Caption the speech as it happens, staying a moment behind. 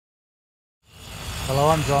Hello,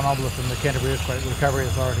 I'm John Ombler from the Canterbury Earthquake Recovery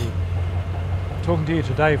Authority. Talking to you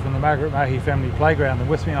today from the Margaret Mahy Family Playground, and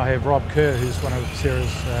with me I have Rob Kerr, who's one of CERA's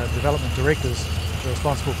development directors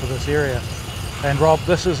responsible for this area. And Rob,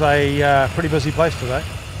 this is a pretty busy place today.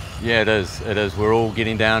 Yeah, it is. It is. We're all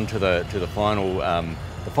getting down to the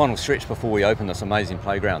final stretch before we open this amazing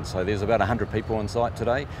playground. So there's about 100 people on site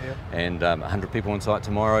today, Yep. and 100 people on site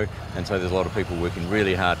tomorrow, and so there's a lot of people working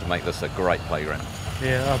really hard to make this a great playground.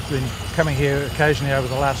 Yeah, I've been coming here occasionally over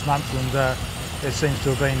the last month, and it seems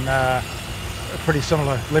to have been a pretty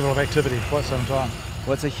similar level of activity for quite some time.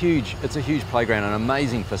 Well, it's a huge playground, an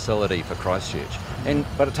amazing facility for Christchurch,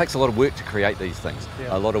 but it takes a lot of work to create these things.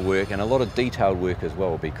 Yeah. A lot of work and a lot of detailed work as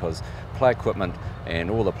well, because play equipment and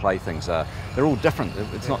all the playthings they're all different.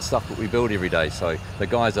 It's not stuff that we build every day, so the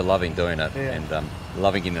guys are loving doing it and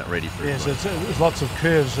loving getting it ready for Yes, everyone. it's lots of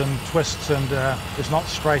curves and twists, and it's not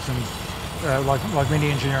straight and like many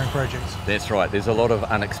engineering projects. That's right. There's a lot of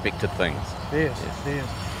unexpected things. Yes.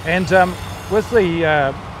 And with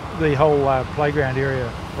the whole playground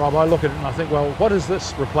area, Rob, I look at it and I think, well, what is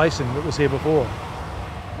this replacing that was here before?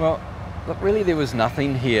 Well, look, really there was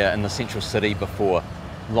nothing here in the central city before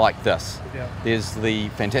like this. Yeah. There's the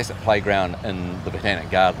fantastic playground in the Botanic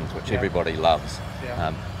Gardens, which everybody loves.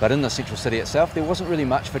 Yeah. But in the central city itself, there wasn't really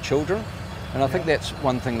much for children. And I think that's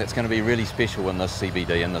one thing that's going to be really special in this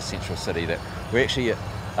CBD, in the central city, that we're actually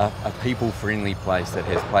a people-friendly place that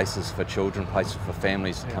has places for children, places for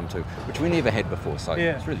families to come to, which we never had before, so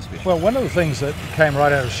it's really special. Well, one of the things that came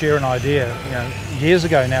right out of CERA an idea, years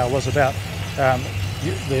ago now, was about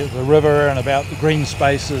the river and about the green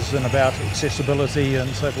spaces and about accessibility and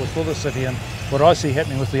so forth for the city. And what I see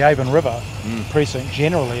happening with the Avon River precinct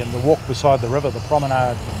generally, and the walk beside the river, the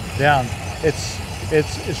promenade down,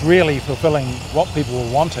 it's really fulfilling what people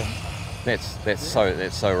were wanting. That's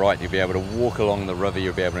so right. You'll be able to walk along the river,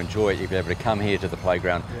 you'll be able to enjoy it, you'll be able to come here to the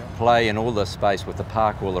playground, play in all this space with the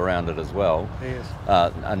park all around it as well. Yes.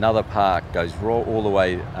 Another park goes all the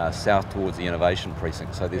way south towards the innovation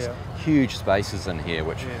precinct, so there's huge spaces in here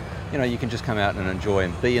which you can just come out and enjoy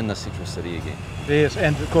and be in the central city again. Yes,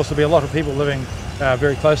 and of course there'll be a lot of people living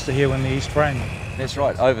very close to here when the East Frame. That's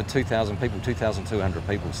right, over 2,000 people, 2,200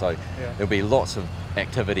 people, so there'll be lots of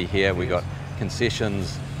activity here. We've got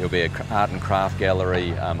concessions, there'll be an art and craft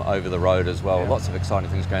gallery over the road as well, lots of exciting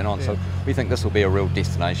things going on, so we think this will be a real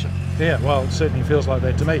destination. Yeah, well, it certainly feels like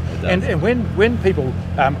that to me. And when people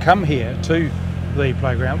come here to the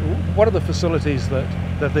playground, what are the facilities that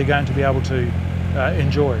they're going to be able to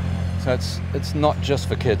enjoy? So it's not just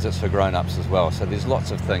for kids, it's for grown-ups as well, so there's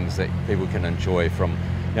lots of things that people can enjoy from,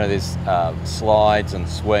 there's slides and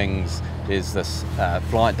swings. There's this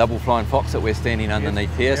double flying fox that we're standing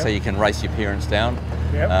underneath here, so you can race your parents down.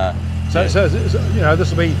 So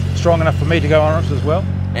this will be strong enough for me to go on it as well?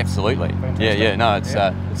 Absolutely. Fantastic. No,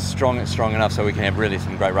 it's strong enough so we can have really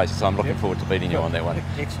some great races, so I'm looking forward to beating you on that one.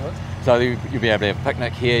 Excellent. So you'll be able to have a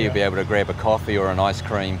picnic here, you'll be able to grab a coffee or an ice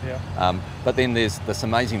cream. But then there's this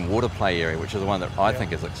amazing water play area, which is the one that I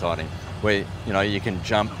think is exciting, where you can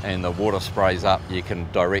jump and the water sprays up, you can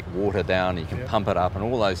direct water down, you can pump it up, and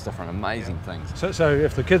all those different amazing things. So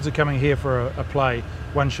if the kids are coming here for a play,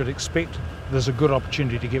 one should expect there's a good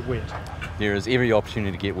opportunity to get wet. There is every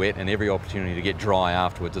opportunity to get wet and every opportunity to get dry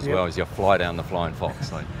afterwards as well as you fly down the Flying Fox.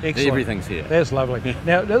 So everything's here. That's lovely.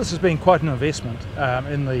 Now this has been quite an investment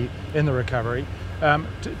in the recovery.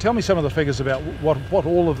 Tell me some of the figures about what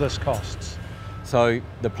all of this costs. So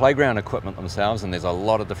the playground equipment themselves, and there's a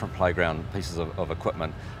lot of different playground pieces of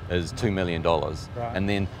equipment, is $2 million. Right. And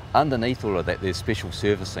then underneath all of that there's special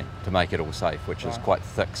servicing to make it all safe, which is quite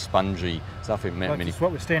thick, spongy stuff. Like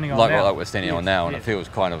what we're standing on now. Like we're standing on now, and it feels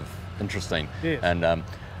kind of interesting. Yes.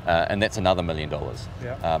 And that's another $1 million.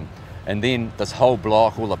 And then this whole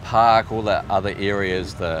block, all the park, all the other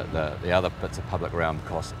areas, the other bits of public realm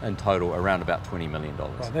cost in total around about $20 million.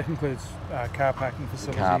 Right, that includes car parking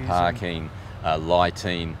facilities. Car parking,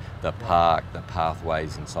 lighting, the park, the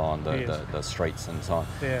pathways and so on, the streets and so on.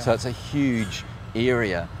 So it's a huge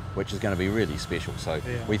area which is going to be really special. So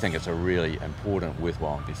we think it's a really important,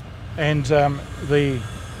 worthwhile investment. And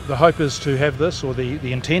the hope is to have this, or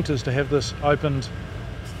the intent is to have this opened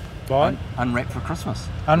by? Unwrapped for Christmas.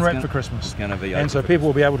 Unwrapped for Christmas. It's going to be open. And so people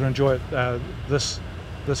will be able to enjoy it this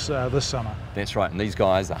summer. That's right, and these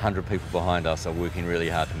guys, 100 people behind us, are working really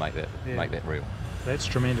hard to make that real. That's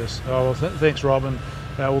tremendous. Oh, well, thanks, Rob, and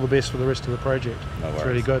all the best for the rest of the project. No worries. It's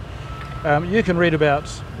really good. You can read about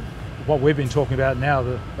what we've been talking about now,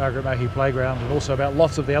 the Margaret Mahy Playground, and also about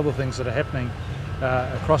lots of the other things that are happening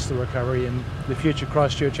across the recovery in the future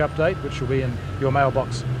Christchurch update, which will be in your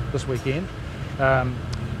mailbox this weekend.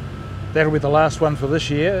 that'll be the last one for this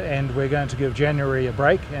year, and we're going to give January a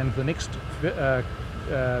break, and the next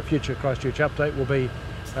future Christchurch update will be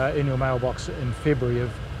in your mailbox in February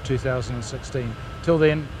of 2016. Till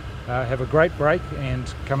then, have a great break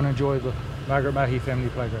and come and enjoy the Margaret Mahy Family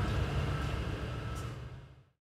Playground.